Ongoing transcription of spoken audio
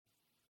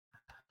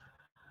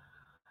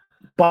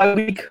Bye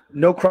week,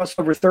 no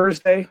crossover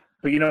Thursday,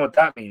 but you know what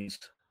that means.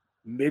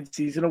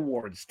 Mid-season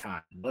awards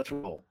time. Let's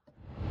roll.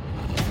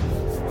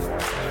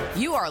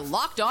 You are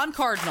Locked On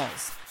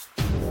Cardinals,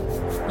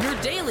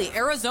 your daily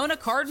Arizona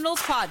Cardinals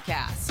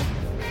podcast.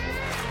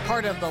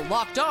 Part of the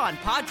Locked On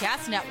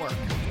Podcast Network,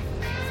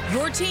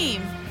 your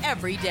team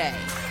every day.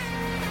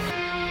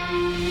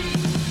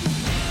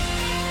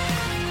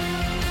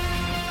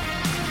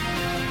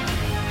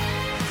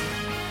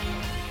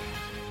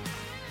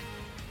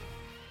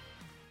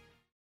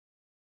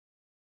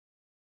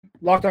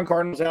 Locked On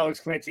Cardinals, Alex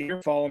Clancy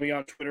here. Follow me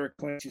on Twitter at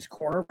Clancy's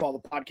Corner.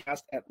 Follow the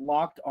podcast at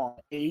Locked On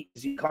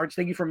AZ Cards.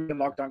 Thank you for being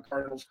Locked On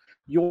Cardinals.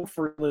 Your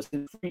first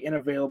listen, free and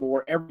available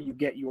wherever you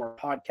get your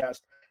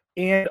podcast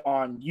and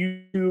on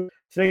YouTube.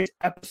 Today's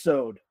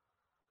episode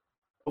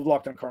of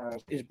Locked On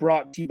Cardinals is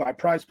brought to you by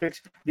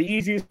PrizePicks, the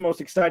easiest, most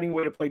exciting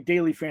way to play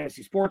daily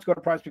fantasy sports. Go to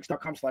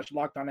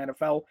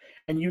prizepicks.com/LockedOnNFL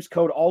and use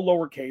code all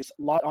lowercase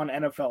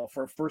LockedOnNFL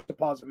for a first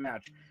deposit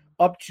match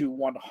up to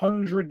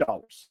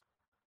 $100.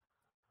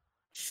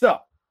 So,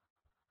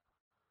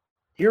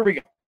 here we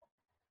go.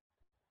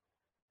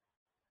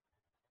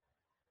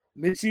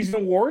 Midseason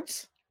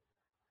awards.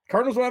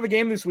 Cardinals will have a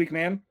game this week,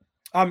 man.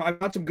 I've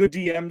got some good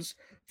DMs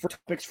for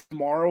topics for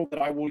tomorrow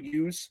that I will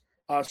use.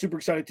 Super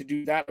excited to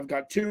do that. I've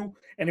got two.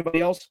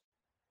 Anybody else?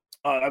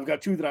 I've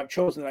got two that I've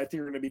chosen that I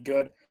think are going to be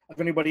good. If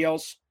anybody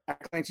else at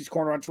Clancy's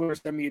Corner on Twitter,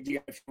 send me a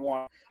DM if you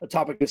want a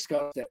topic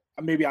discussed that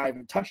maybe I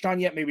haven't touched on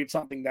yet. Maybe it's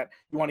something that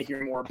you want to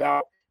hear more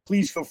about.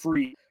 Please feel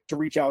free to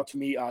reach out to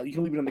me. You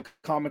can leave it in the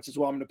comments as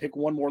well. I'm going to pick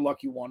one more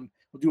lucky one.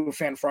 We'll do a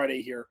Fan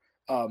Friday here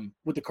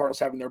with the Cardinals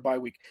having their bye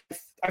week.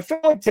 I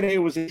felt like today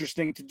was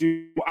interesting to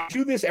do. I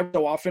do this every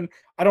so often.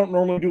 I don't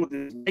normally do it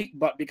this late,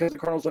 but because the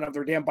Cardinals don't have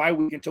their damn bye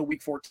week until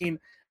week 14,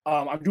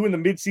 I'm doing the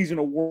midseason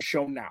award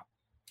show now.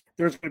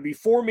 There's going to be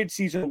 4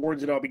 midseason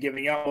awards that I'll be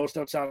giving out: most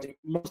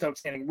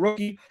outstanding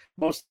rookie,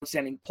 most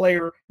outstanding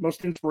player,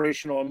 most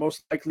inspirational, and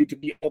most likely to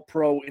be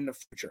all-pro in the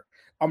future.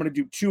 I'm going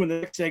to do 2 in the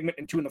next segment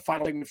and 2 in the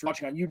final segment. If you're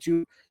watching on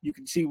YouTube, you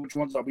can see which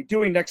ones I'll be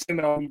doing. Next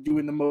segment, I'll be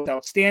doing the most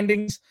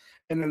outstandings,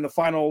 and then the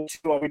final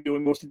 2, I'll be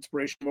doing most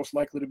inspirational, most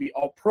likely to be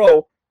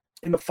all-pro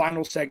in the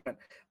final segment.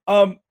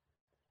 I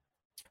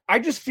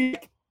just feel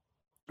like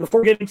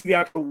before getting to the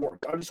actual award,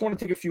 I just want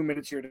to take a few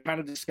minutes here to kind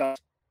of discuss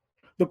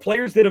the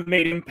players that have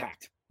made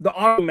impact, the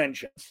honorable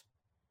mentions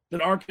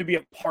that aren't going to be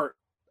a part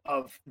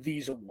of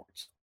these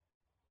awards.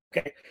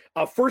 Okay.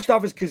 First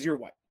off is Kazir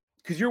White.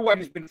 Kazir White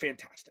has been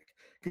fantastic.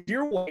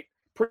 Kazir White,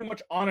 pretty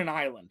much on an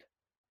island,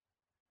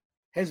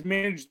 has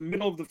managed the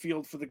middle of the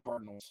field for the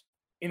Cardinals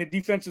in a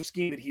defensive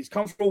scheme that he's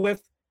comfortable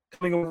with,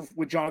 coming over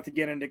with Jonathan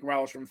Gannon and Nick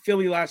Morales from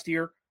Philly last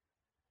year.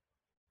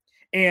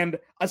 And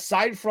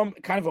aside from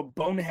kind of a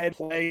bonehead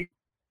play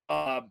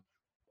on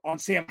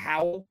Sam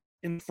Howell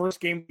in the first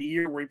game of the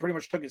year where he pretty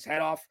much took his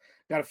head off,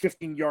 got a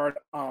 15-yard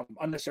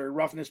unnecessary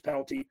roughness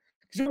penalty,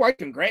 Kazir White's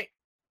been great.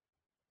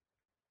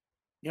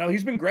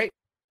 He's been great.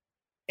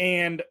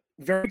 And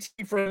very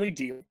team-friendly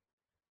deal.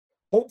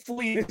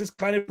 Hopefully this is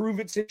kind of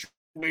prove-it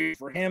situation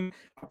for him,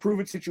 a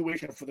prove-it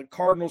situation for the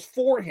Cardinals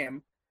for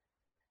him.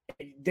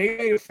 They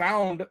may have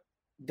found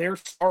their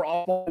star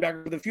all-ball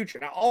linebacker for the future.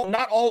 Now,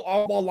 not all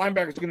all-ball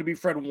linebackers are going to be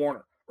Fred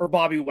Warner or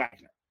Bobby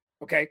Wagner,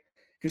 okay?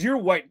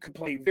 Kazir White could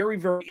play a very,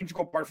 very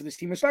integral part for this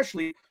team,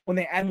 especially when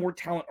they add more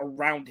talent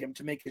around him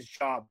to make his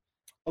job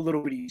a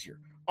little bit easier.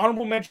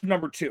 Honorable mention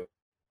number 2,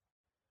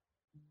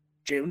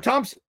 Jalen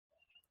Thompson.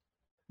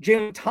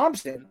 Jalen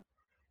Thompson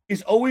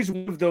is always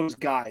one of those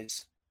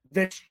guys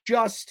that's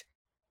just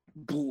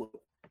glue.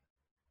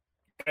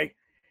 Okay?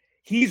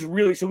 He's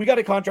really, so we got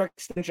a contract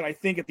extension, I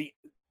think, at the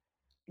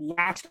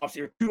last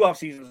offseason, 2 off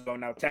seasons ago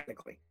now,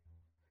 technically.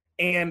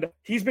 And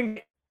he's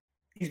been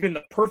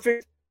the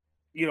perfect,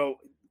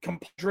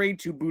 compadre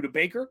to Budda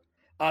Baker.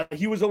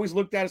 He was always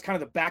looked at as kind of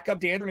the backup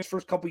dancer in his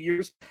first couple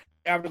years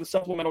after the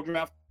supplemental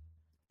draft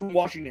from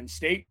Washington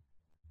State.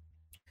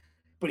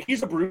 But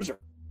he's a bruiser.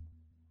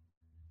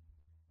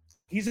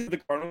 He's the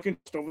Cardinals can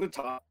just over the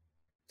top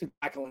to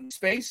tackle in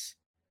space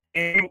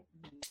and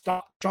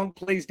stop chunk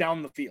plays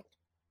down the field.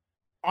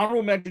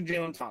 Honorable mention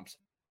Jalen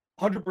Thompson,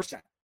 100%.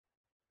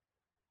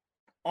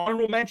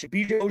 Honorable mention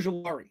B.J.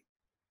 Ojulari.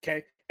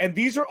 Okay, and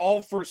these are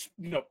all for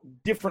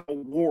different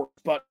awards,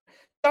 but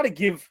got to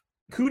give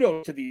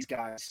kudos to these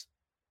guys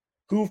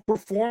who've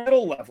performed at a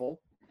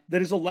level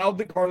that has allowed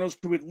the Cardinals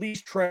to at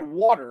least tread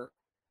water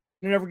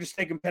and never just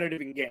stay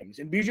competitive in games.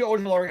 And B.J.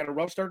 Ojulari had a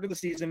rough start to the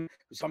season,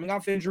 was coming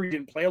off injury,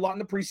 didn't play a lot in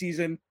the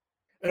preseason,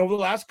 and over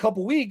the last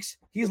couple weeks,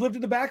 he's lived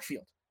in the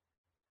backfield,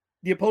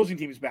 the opposing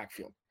team's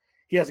backfield.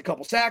 He has a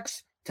couple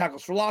sacks,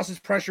 tackles for losses,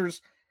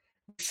 pressures,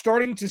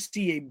 starting to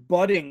see a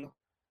budding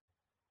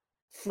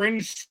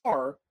fringe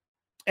star,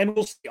 and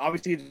we'll see.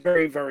 Obviously, it's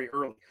very, very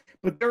early.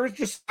 But there's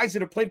just guys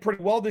that have played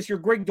pretty well this year.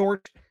 Greg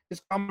Dort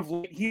is kind of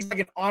late. He's like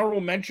an honorable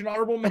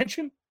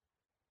mention.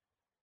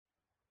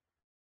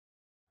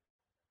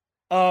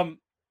 But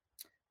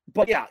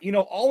yeah,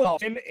 all in all,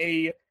 it's been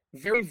a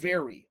very,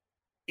 very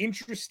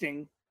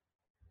interesting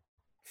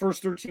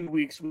first 13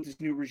 weeks with this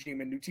new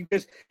regime and new team.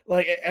 Because,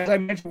 like, as I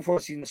mentioned before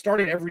the season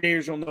started, every day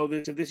you'll know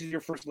this. If this is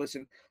your first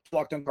listen to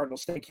Locked On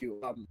Cardinals, thank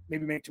you.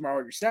 Maybe make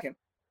tomorrow your second.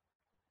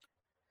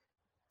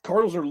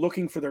 Cardinals are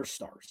looking for their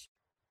stars.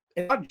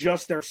 And not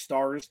just their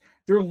stars.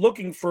 They're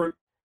looking for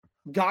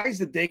guys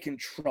that they can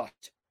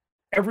trust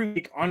every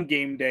week on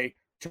game day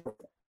to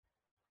perform.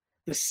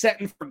 The set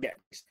and forget,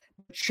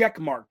 the check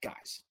mark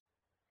guys.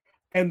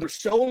 And there's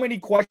so many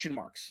question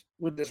marks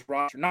with this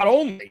roster. Not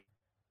only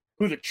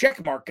who the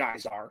check mark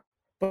guys are,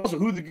 but also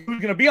who's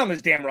going to be on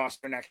this damn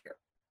roster next year.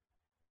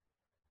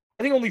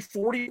 I think only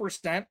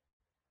 40%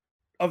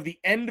 of the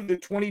end of the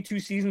 22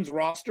 seasons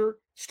roster,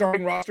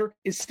 starting roster,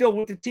 is still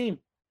with the team.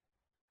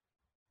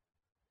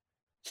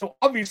 So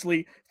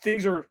obviously,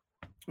 things are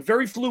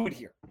very fluid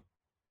here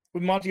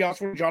with Monty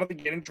Oswald and Jonathan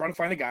Gannon trying to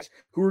find the guys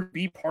who will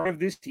be part of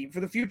this team for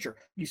the future.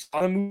 You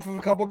saw them move with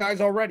a couple guys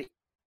already.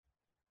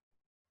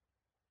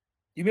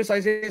 You miss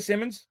Isaiah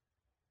Simmons?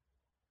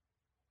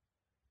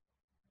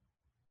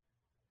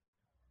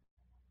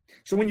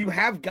 So when you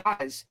have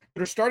guys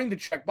that are starting to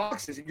check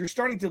boxes, and you're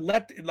starting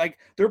to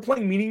they're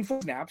playing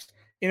meaningful snaps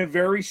in a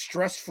very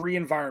stress-free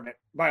environment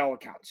by all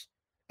accounts.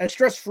 As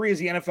stress-free as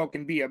the NFL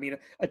can be. I mean,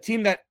 a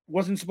team that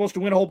wasn't supposed to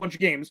win a whole bunch of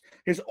games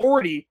has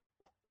already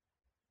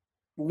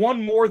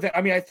won more than,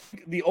 I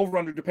think the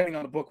over-under, depending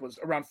on the book, was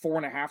around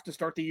 4.5 to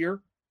start the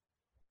year.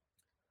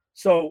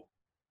 So,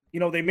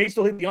 they may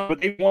still hit the under,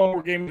 but they won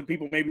more games than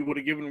people maybe would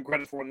have given them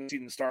credit for when the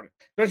season started,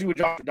 especially with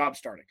Josh Dobbs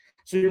starting.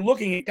 So you're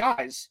looking at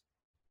guys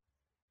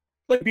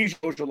like Bijay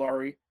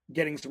Ojolari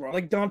getting some run,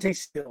 like Dante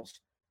Stills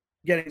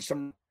getting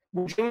some.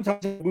 When Jalen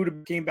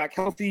Thompson came back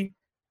healthy,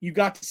 you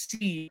got to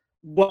see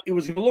what it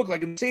was going to look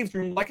like in the safety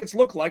room, like it's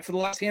looked like for the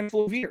last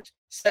handful of years.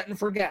 Set and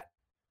forget.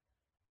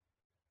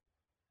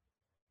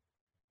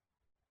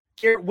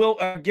 Garrett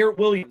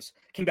Williams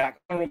came back.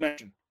 Honorable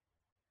mention.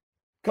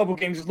 A couple of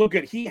games look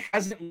good. He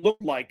hasn't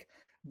looked like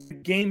the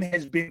game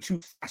has been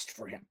too fast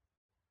for him.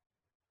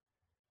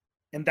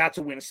 And that's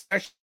a win,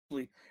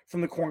 especially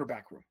from the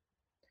cornerback room.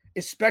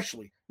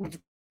 Especially with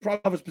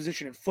probably his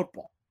position in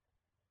football.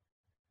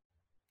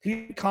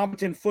 He's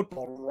competent in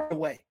football right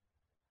away.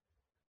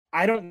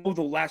 I don't know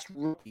the last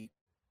rookie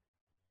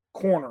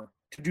corner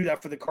to do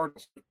that for the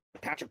Cardinals.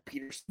 Patrick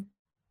Peterson.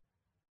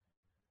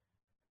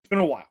 It's been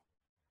a while.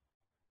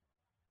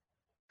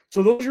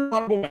 So those are your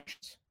honorable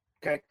mentions.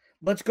 Okay.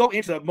 Let's go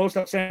into the most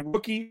outstanding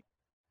rookie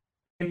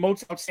and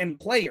most outstanding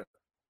player.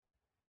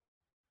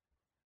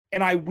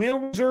 And I will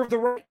reserve the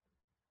right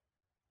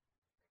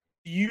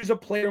to use a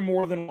player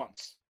more than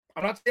once.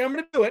 I'm not saying I'm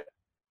going to do it,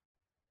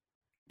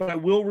 but I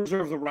will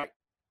reserve the right.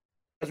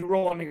 As we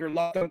roll on here,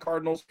 Locked On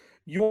Cardinals,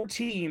 your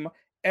team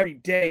every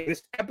day.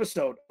 This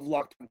episode of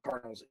Locked On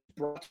Cardinals is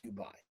brought to you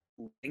by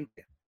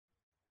LinkedIn.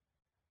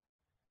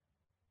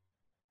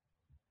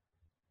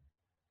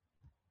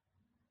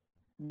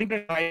 LinkedIn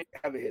and I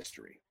have a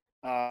history.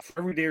 For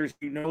every day,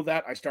 you know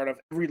that. I start off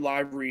every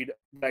live read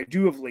that I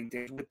do of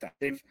LinkedIn with that.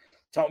 They've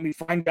taught me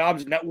find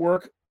jobs,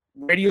 network,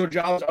 radio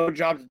jobs, other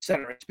jobs,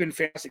 etc. It's been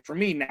fantastic for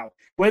me. Now,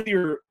 whether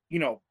you're,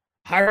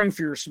 hiring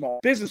for your small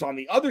business, on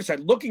the other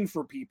side, looking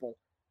for people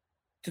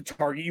to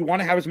target, you want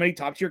to have as many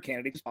top tier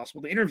candidates as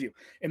possible to interview.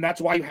 And that's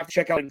why you have to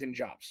check out LinkedIn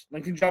Jobs.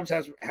 LinkedIn Jobs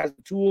has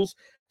the tools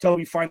to help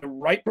you find the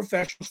right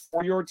professionals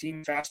for your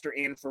team faster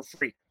and for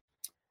free.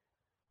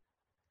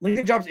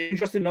 LinkedIn Jobs isn't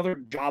just another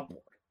job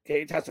board.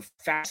 Okay, it has a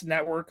vast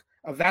network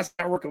of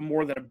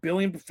more than 1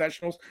 billion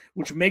professionals,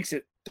 which makes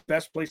it the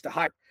best place to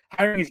hire.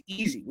 Hiring is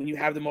easy when you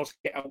have the most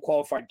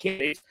qualified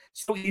candidates.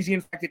 So easy, in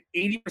fact, that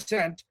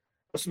 80%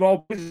 of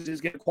small businesses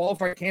get a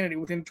qualified candidate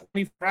within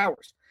 24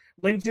 hours.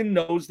 LinkedIn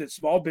knows that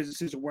small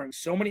businesses are wearing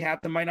so many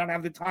hats that might not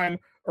have the time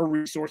or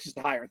resources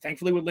to hire.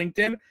 Thankfully, with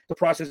LinkedIn, the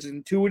process is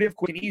intuitive,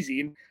 quick, and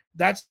easy. And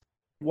that's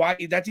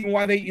even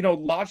why they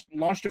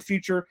launched a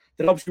feature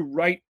that helps you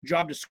write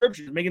job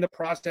descriptions, making the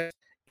process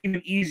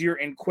even easier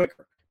and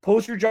quicker.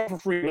 Post your job for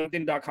free at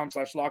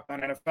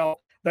LinkedIn.com/LockedOnNFL.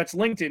 That's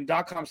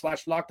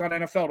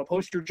LinkedIn.com/LockedOnNFL to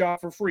post your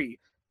job for free.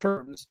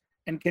 Terms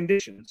and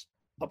conditions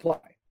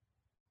apply.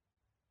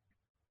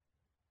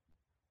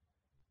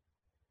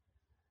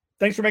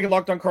 Thanks for making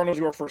Locked On Cardinals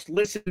your first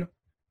listen.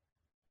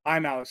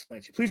 I'm Alex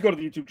Clancy. Please go to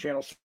the YouTube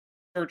channel,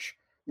 search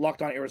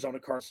Locked On Arizona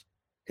Cardinals.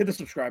 Hit the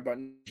subscribe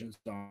button.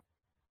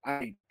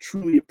 I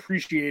truly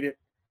appreciate it.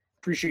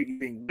 Appreciate you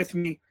being with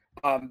me.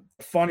 The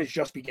fun is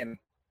just beginning.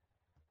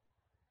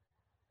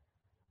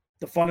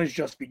 The fun is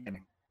just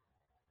beginning.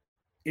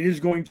 It is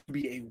going to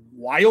be a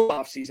wild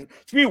offseason.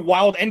 It's going to be a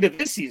wild end of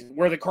this season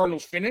where the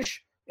Cardinals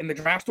finish in the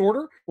draft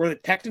order, where the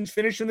Texans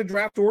finish in the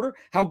draft order,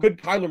 how good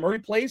Kyler Murray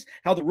plays,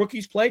 how the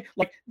rookies play.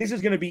 This is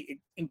going to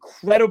be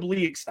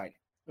incredibly exciting.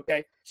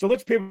 Okay, so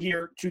let's pivot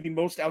here to the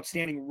most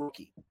outstanding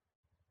rookie.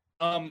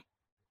 It's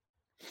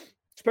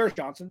Paris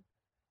Johnson.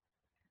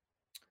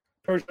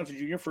 Paris Johnson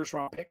Jr., first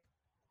round pick.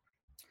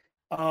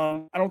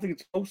 I don't think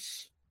it's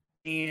close,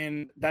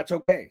 and that's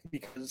okay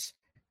because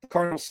the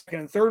Cardinals' second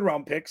and third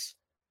round picks,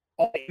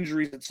 all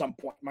injuries at some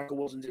point. Michael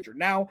Wilson's injured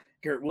now.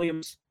 Garrett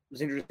Williams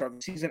was injured at the start of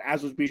the season,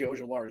 as was Bijay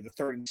Ojolari, the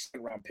third and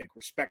second round pick,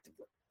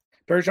 respectively.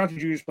 Paris Johnson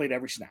Jr. has played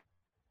every snap.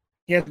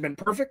 He hasn't been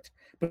perfect,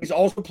 but he's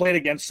also played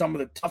against some of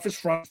the toughest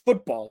front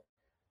football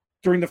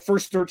during the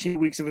first 13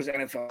 weeks of his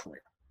NFL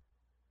career.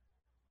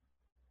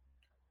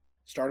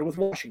 Started with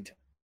Washington.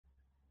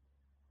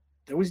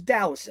 There was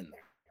Dallas in there.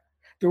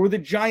 There were the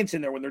Giants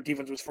in there when their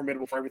defense was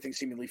formidable for everything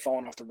seemingly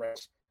falling off the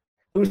rails.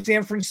 It was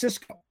San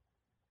Francisco.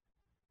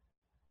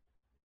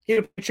 He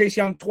had to play Chase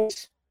Young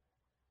twice.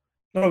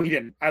 No, he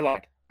didn't. I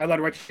lied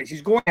right to Chase.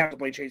 He's going to have to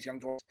play Chase Young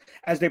twice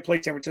as they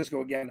play San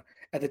Francisco again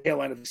at the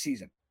tail end of the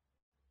season.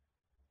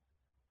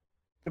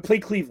 They play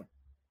Cleveland.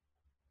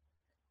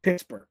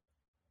 Pittsburgh.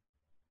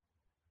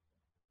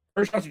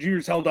 Paris Johnson Jr.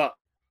 is held up.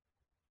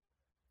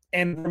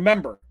 And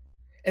remember,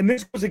 and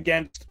this was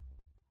against,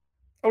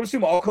 I would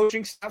assume, all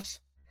coaching staffs.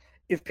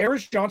 If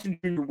Paris Johnson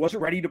Jr.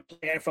 wasn't ready to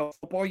play NFL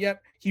football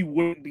yet, he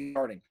wouldn't be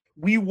starting.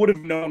 We would have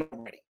known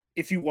already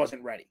if he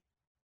wasn't ready.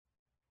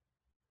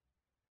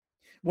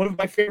 One of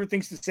my favorite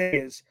things to say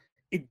is,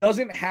 it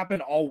doesn't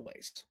happen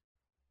always.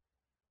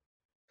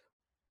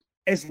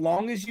 As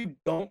long as you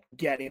don't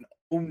get in,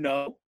 oh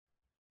no,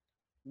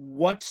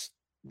 what's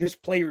this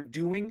player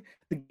doing?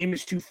 The game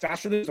is too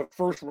fast for this, a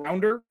first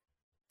rounder.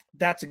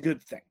 That's a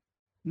good thing.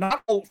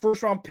 Not all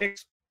first round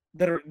picks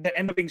that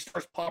end up being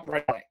stars pop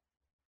right away.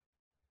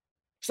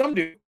 Some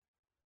do,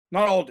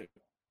 not all do.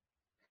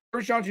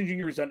 Paris Johnson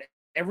Jr. has done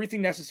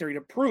everything necessary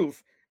to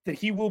prove that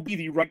he will be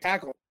the right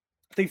tackle.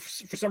 If they,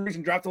 for some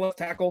reason, draft the left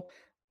tackle,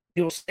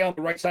 he'll stay on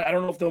the right side. I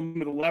don't know if they'll move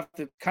to the left.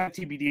 It's kind of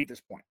TBD at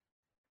this point.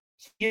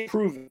 He has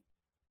proven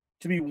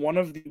to be one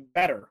of the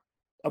better,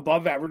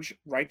 above-average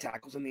right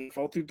tackles in the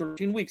NFL through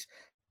 13 weeks.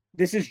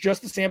 This is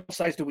just the sample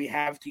size that we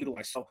have to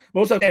utilize. So,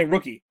 most outstanding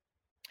rookie,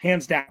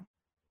 hands down.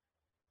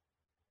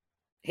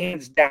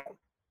 Hands down.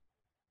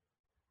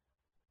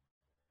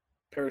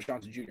 Paris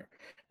Johnson Jr.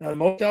 Now, the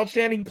most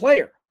outstanding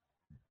player.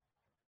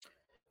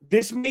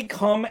 This may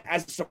come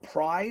as a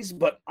surprise,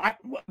 but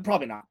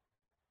probably not.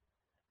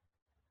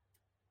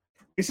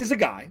 This is a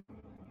guy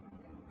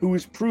who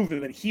has proven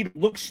that he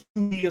looks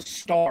to be a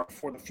star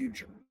for the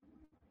future.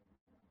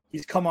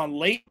 He's come on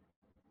late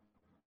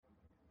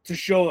to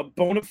show a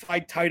bona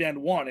fide tight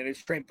end one, and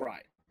it's Trey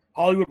Bride.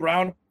 Hollywood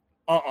Brown,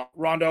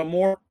 Rondell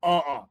Moore,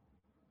 I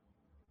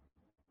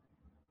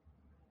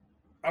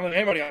don't know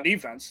anybody on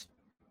defense.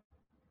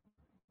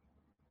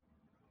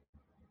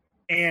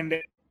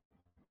 And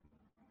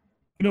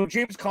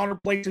James Conner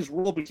plays his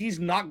role, but he's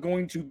not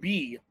going to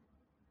be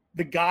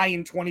the guy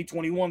in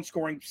 2021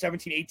 scoring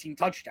 17, 18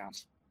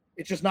 touchdowns.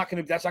 It's just not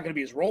going to. That's not going to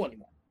be his role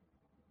anymore.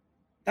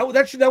 That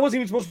wasn't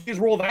even supposed to be his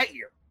role that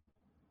year.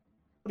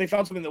 But they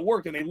found something that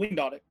worked, and they leaned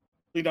on it.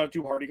 Leaned on it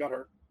too hard. He got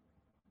hurt.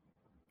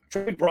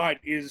 Trey Bride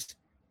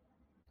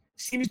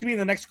seems to be in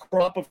the next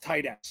crop of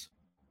tight ends,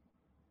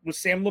 with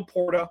Sam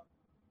Laporta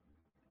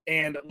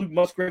and Luke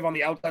Musgrave on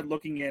the outside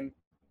looking in.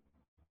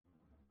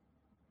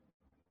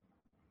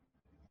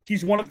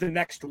 He's one of the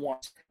next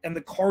ones, and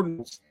the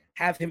Cardinals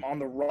have him on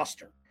the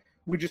roster.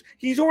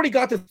 He's already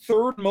got the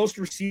third most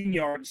receiving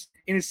yards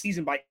in a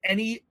season by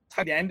any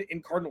tight end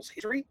in Cardinals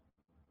history.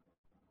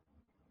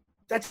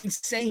 That's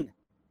insane.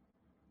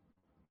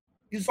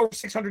 He's over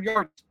 600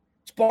 yards.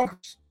 It's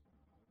bonkers.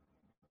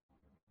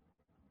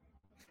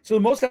 So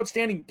the most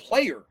outstanding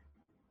player,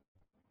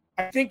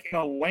 I think, in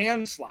a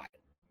landslide,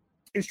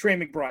 is Trey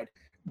McBride,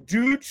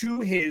 due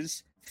to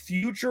his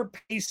future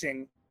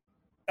pacing,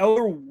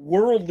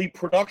 otherworldly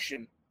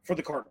production for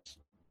the Cardinals.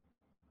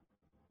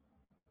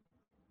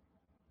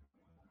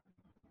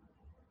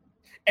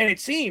 And it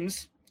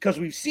seems, because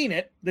we've seen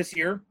it this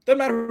year, doesn't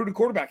matter who the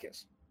quarterback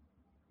is.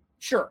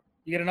 Sure,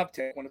 you get an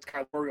uptick when it's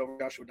Kyler Murray over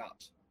Joshua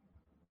Dobbs.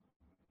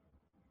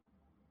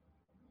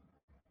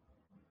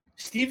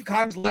 Steve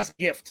Keim's last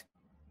gift.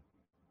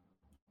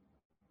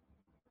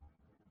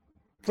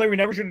 Player we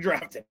never should have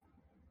drafted.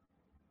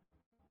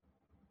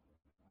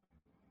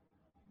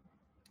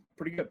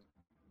 Pretty good.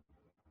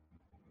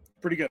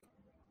 Pretty good.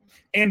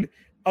 And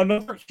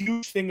another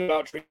huge thing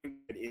about Trey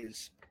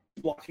is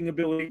blocking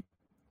ability,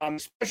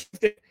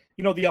 especially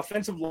if the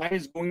offensive line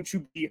is going to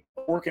be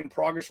a work in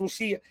progress. We'll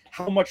see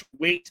how much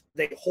weight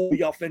they hold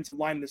the offensive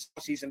line this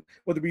season,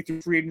 whether it be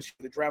through free agency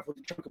or the draft with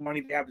the chunk of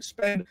money they have to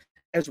spend,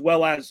 as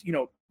well as,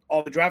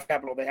 all the draft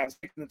capital they have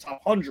in the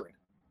top 100.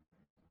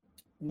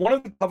 One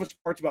of the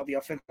toughest parts about the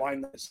offensive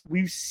line is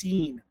we've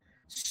seen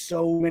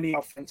so many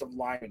offensive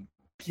linemen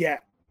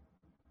get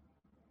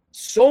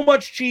so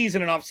much cheese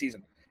in an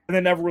offseason and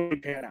then never really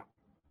pan out.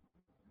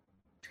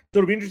 So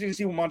it'll be interesting to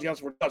see what Monty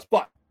Osborne does.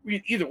 But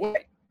either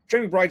way,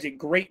 Trey McBride's a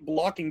great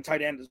blocking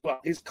tight end as well.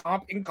 His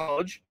comp in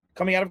college,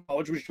 coming out of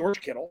college, was George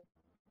Kittle.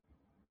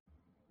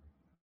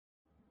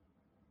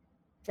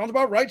 Sounds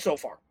about right so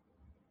far.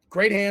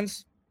 Great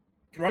hands.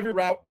 Can run your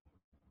route.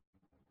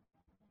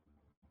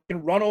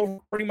 Can run over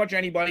pretty much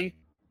anybody.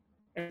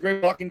 And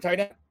great blocking tight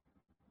end.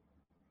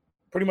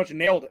 Pretty much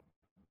nailed it.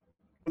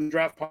 The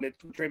draft pundit,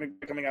 Trey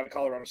McBride coming out of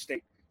Colorado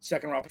State,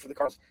 second round for the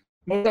Cardinals.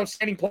 Most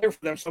outstanding player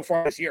for them so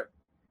far this year.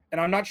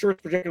 And I'm not sure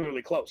it's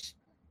particularly close.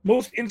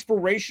 Most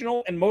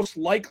inspirational and most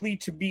likely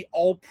to be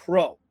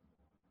all-pro.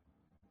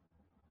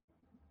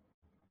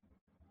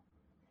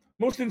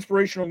 Most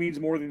inspirational means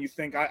more than you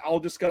think. I'll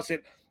discuss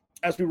it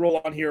as we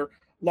roll on here.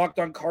 Locked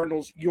On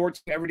Cardinals, your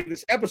team every day.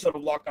 This episode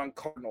of Locked On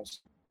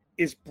Cardinals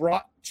is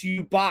brought to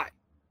you by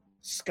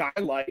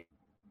Skylight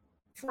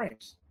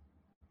Frames.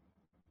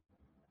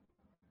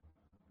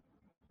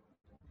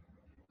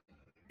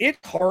 It's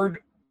hard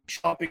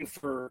shopping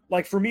for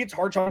me, it's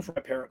hard shopping for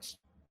my parents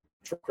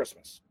for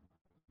Christmas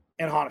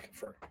and Hanukkah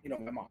for,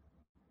 my mom.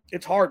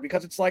 It's hard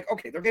because it's like,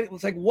 okay,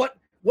 it's like, what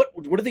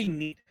do they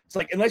need? It's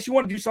like, unless you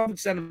want to do something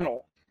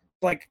sentimental,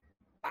 like,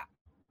 am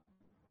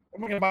I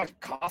going to buy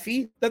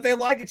coffee that they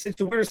like? It's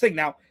the weirdest thing.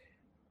 Now,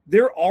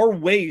 there are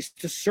ways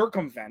to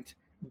circumvent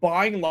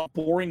buying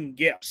boring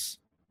gifts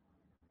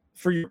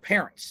for your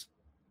parents.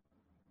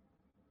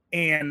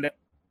 And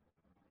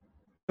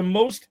the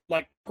most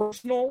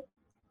personal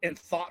and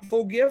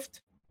thoughtful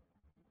gift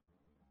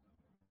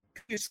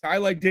is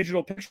Skylight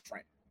digital picture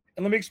frame.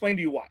 And let me explain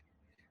to you why.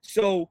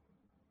 So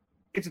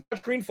it's a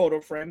touchscreen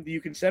photo frame that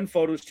you can send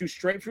photos to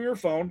straight from your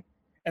phone,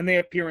 and they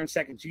appear in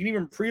seconds. You can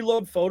even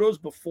preload photos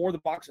before the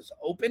box is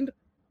opened.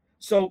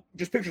 So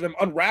just picture them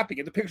unwrapping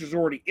it. The picture's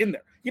already in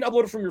there. You can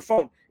upload it from your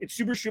phone. It's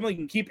super streamlined.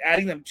 You can keep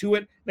adding them to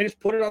it. They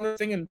just put it on the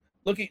thing and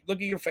look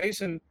at your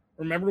face and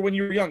remember when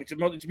you were young. It's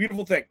a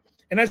beautiful thing.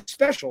 And that's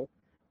special.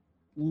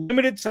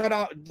 Limited time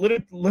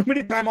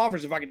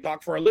offers, if I can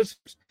talk for our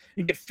listeners.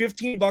 You get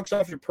 $15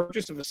 off your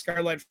purchase of a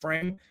Skylight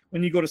frame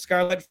when you go to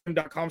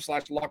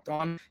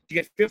skylightframe.com/lockedon. You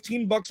get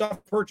 $15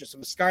 off purchase of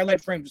a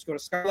Skylight frame. Just go to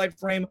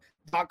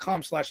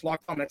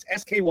skylightframe.com/lockedon. That's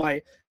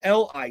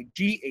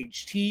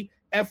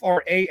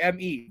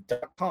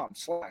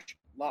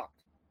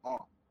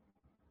SKYLIGHTFRAME.com/lockedon.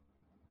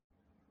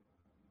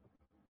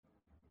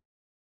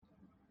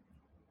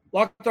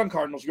 Locked On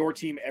Cardinals, your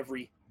team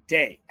every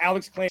day.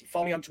 Alex Clancy,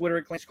 follow me on Twitter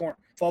at Clancy Corner.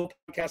 Follow the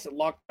podcast at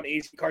Locked On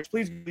AZ Cards.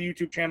 Please go to the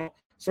YouTube channel,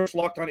 search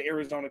Locked On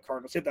Arizona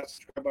Cardinals. Hit that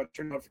subscribe button,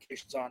 turn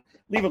notifications on.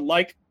 Leave a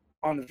like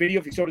on the video.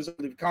 If you so desire,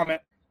 leave a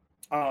comment.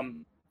 It's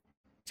going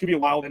to be a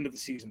wild end of the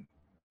season.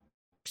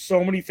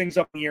 So many things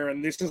up in the air,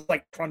 and this is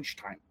like crunch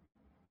time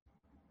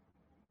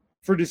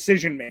for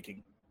decision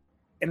making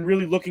and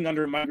really looking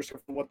under a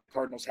microscope for what the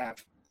Cardinals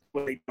have,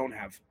 what they don't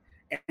have,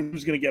 and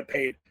who's going to get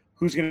paid,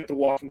 who's going to get the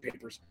walking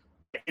papers.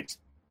 There's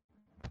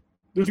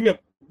going to be a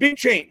big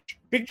change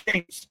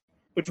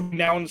between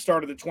now and the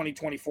start of the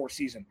 2024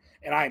 season,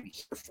 and I am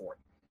here for it.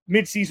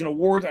 Mid-season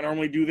awards, I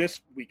normally do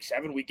this week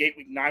 7, week 8,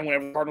 week 9,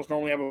 whenever the Cardinals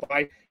normally have a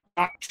bye,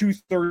 not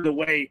 2/3 of the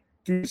way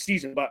through the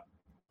season, but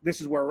this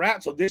is where we're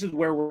at, so this is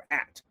where we're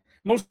at.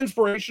 Most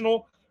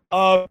inspirational,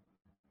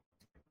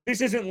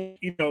 this isn't,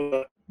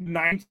 the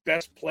 9th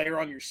best player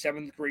on your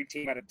 7th grade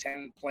team out of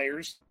 10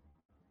 players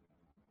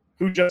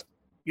who just,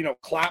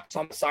 claps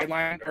on the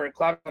sideline or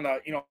claps on the,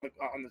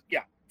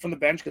 from the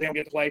bench because they don't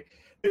get to play.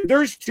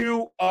 There's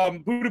 2.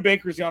 Buda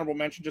Baker is the honorable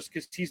mention just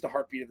because he's the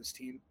heartbeat of this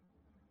team.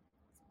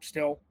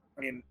 Still,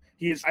 I mean,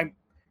 he is. I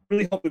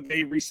really hope that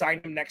they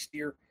re-sign him next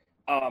year.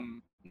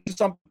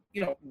 Some,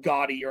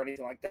 gaudy or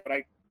anything like that. But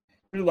I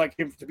really like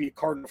him to be a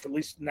Cardinal for at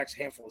least the next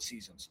handful of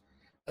seasons.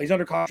 He's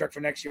under contract for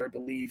next year, I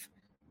believe.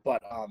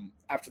 But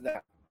after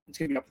that, it's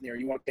going to be up in the air.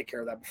 You want to take care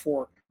of that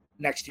before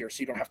next year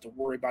so you don't have to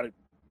worry about it,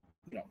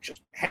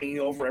 just hanging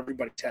over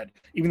everybody's head,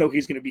 even though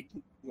he's going to be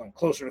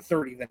closer to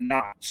 30 than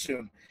not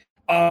soon.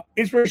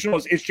 Inspirational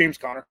is James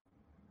Conner.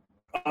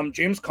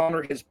 James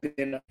Conner has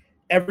been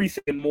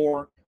everything and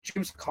more.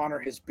 James Conner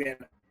has been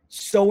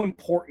so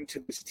important to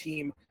this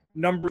team,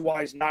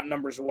 number-wise, not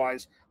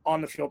numbers-wise,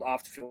 on the field,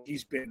 off the field.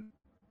 He's been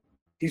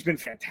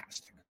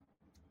fantastic.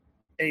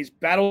 And he's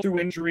battled through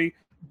injury,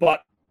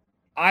 but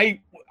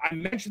I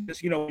mentioned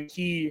this, when when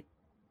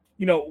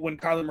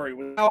Kyler Murray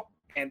was out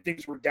and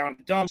things were down in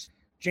the dumps,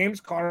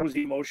 James Conner was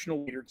the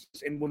emotional leader,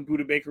 and when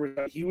Buda Baker was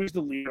out, he was the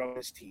leader of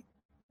his team.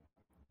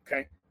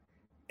 Okay?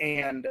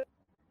 And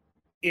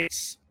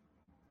it's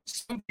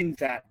something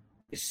that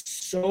is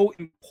so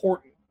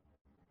important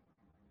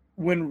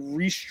when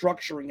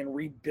restructuring and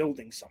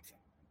rebuilding something.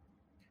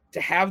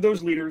 To have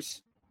those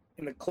leaders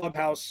in the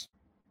clubhouse,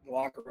 the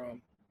locker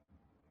room,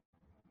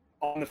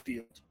 on the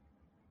field.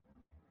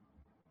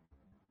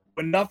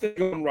 When nothing's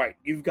going right,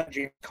 you've got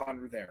James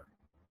Conner there.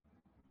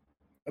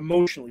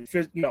 Emotionally,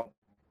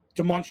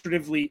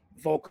 demonstratively,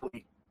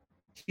 vocally.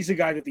 He's a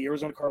guy that the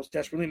Arizona Cardinals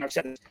desperately, and I've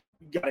said this,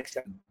 you got to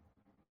extend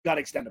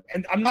him.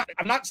 And I'm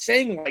not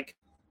saying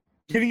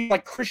giving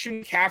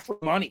Christian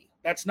McCaffrey money.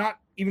 That's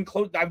not even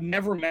close. I've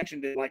never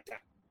mentioned it like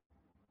that.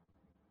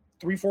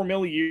 3-4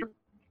 mil a year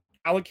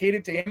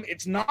allocated to him.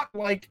 It's not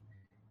like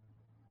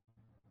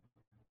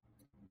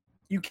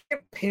you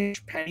can't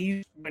pinch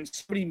pennies when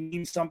somebody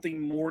means something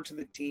more to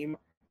the team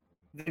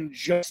than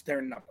just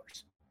their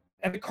numbers.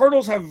 And the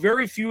Cardinals have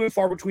very few and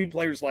far between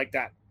players like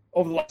that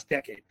over the last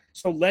decade.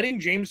 So letting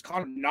James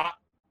Conner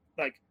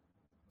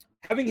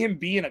having him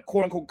be in a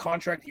quote-unquote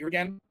contract year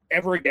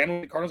ever again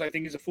with the Cardinals, I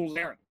think is a fool's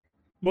errand.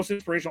 Most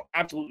inspirational,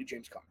 absolutely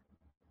James Conner.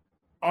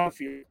 On the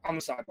field, on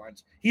the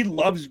sidelines. He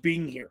loves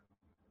being here.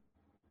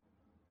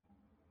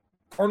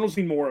 Cardinals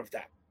need more of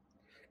that.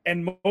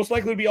 And most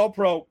likely to be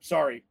all-pro,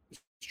 sorry,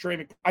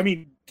 dude.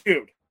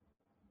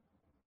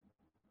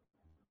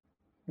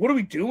 What are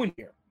we doing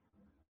here?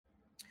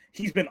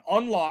 He's been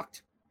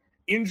unlocked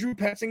in Drew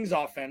Petzing's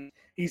offense.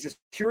 He's a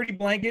security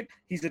blanket.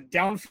 He's a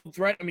downfield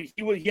threat. I mean,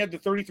 he had the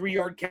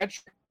 33-yard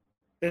catch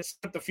that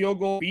set the field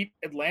goal, beat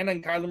Atlanta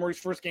in Kyler Murray's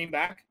first game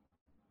back.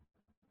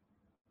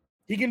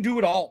 He can do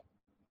it all.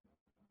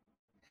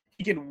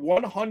 He can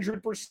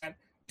 100%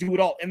 do it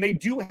all. And they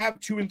do have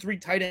 2 and 3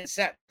 tight end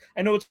set.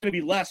 I know it's going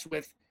to be less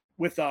with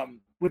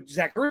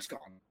Zach Ertz gone.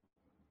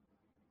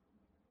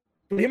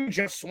 But him and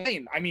Jeff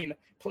Swain, I mean,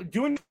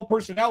 doing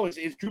personnel is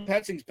Drew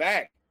Petzing's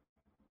bag.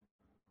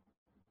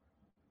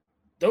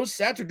 Those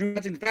sets are Drew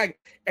Petzing's bag.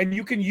 And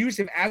you can use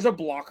him as a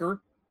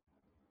blocker,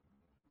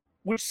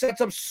 which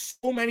sets up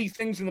so many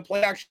things in the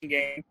play action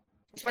game,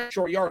 especially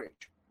short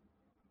yardage,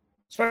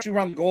 especially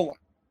around the goal line.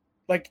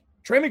 Like,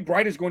 Trey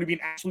McBride is going to be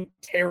an absolute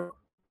terror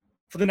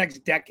for the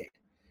next decade.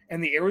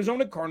 And the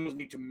Arizona Cardinals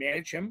need to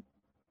manage him.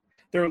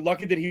 They're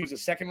lucky that he was a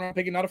second-round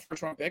pick and not a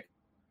first-round pick.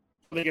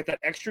 So they get that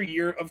extra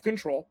year of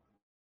control.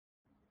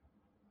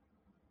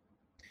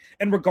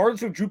 And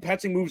regardless if Drew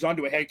Petzing moves on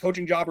to a head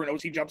coaching job or an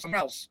OC job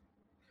somewhere else,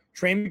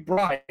 Trey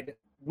McBride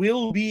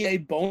will be a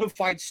bona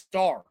fide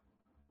star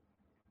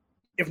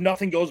if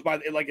nothing goes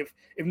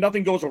if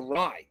nothing goes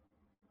awry.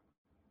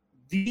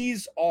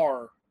 These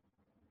are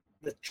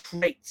the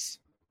traits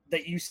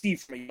that you see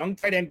from a young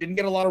tight end. Didn't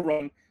get a lot of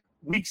run.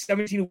 Week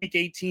 17 and week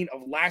 18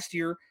 of last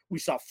year, we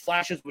saw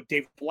flashes with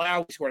David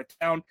Blau. He scored a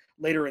touchdown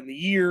later in the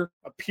year,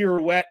 a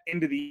pirouette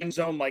into the end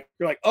zone. Like,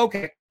 you're like,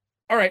 okay,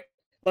 all right.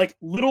 Like,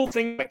 little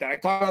things like that. I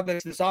talked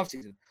about this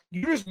offseason.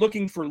 You're just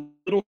looking for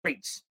little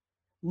traits,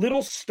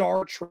 little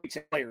star traits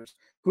in players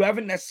who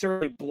haven't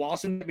necessarily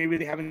blossomed. Maybe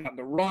they haven't gotten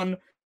the run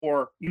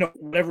or,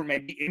 whatever it may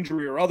be,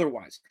 injury or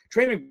otherwise.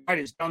 Trey McBride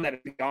has done that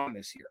and beyond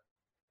this year.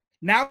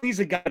 Now he's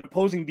a guy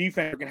opposing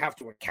defense are going to have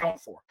to account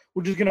for,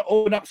 which is going to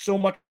open up so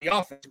much of the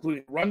offense,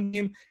 including the run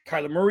game,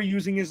 Kyler Murray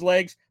using his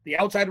legs, the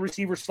outside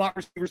receivers, slot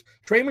receivers.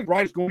 Trey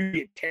McBride is going to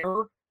be a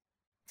terror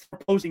for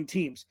opposing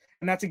teams,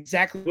 and that's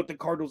exactly what the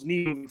Cardinals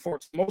need moving forward.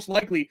 It's most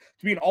likely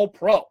to be an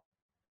all-pro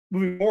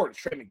moving forward is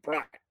Trey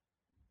McBride.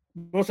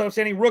 Most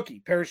outstanding rookie,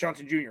 Paris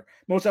Johnson Jr.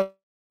 Most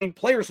outstanding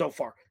player so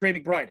far, Trey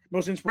McBride.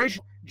 Most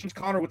inspirational, James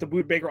Conner with the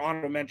Boone Baker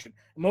honorable mention.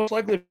 And most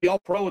likely to be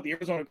all-pro with the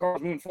Arizona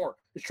Cardinals moving forward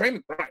is Trey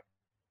McBride.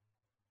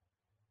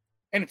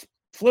 And it's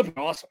flipping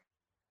awesome.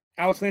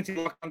 Alex Nancy,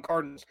 Locked On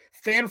Cardinals.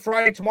 Fan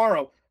Friday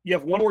tomorrow. You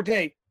have one more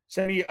day.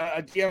 Send me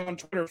a DM on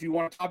Twitter if you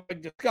want a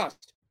topic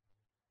discussed.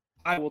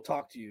 I will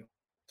talk to you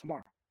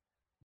tomorrow.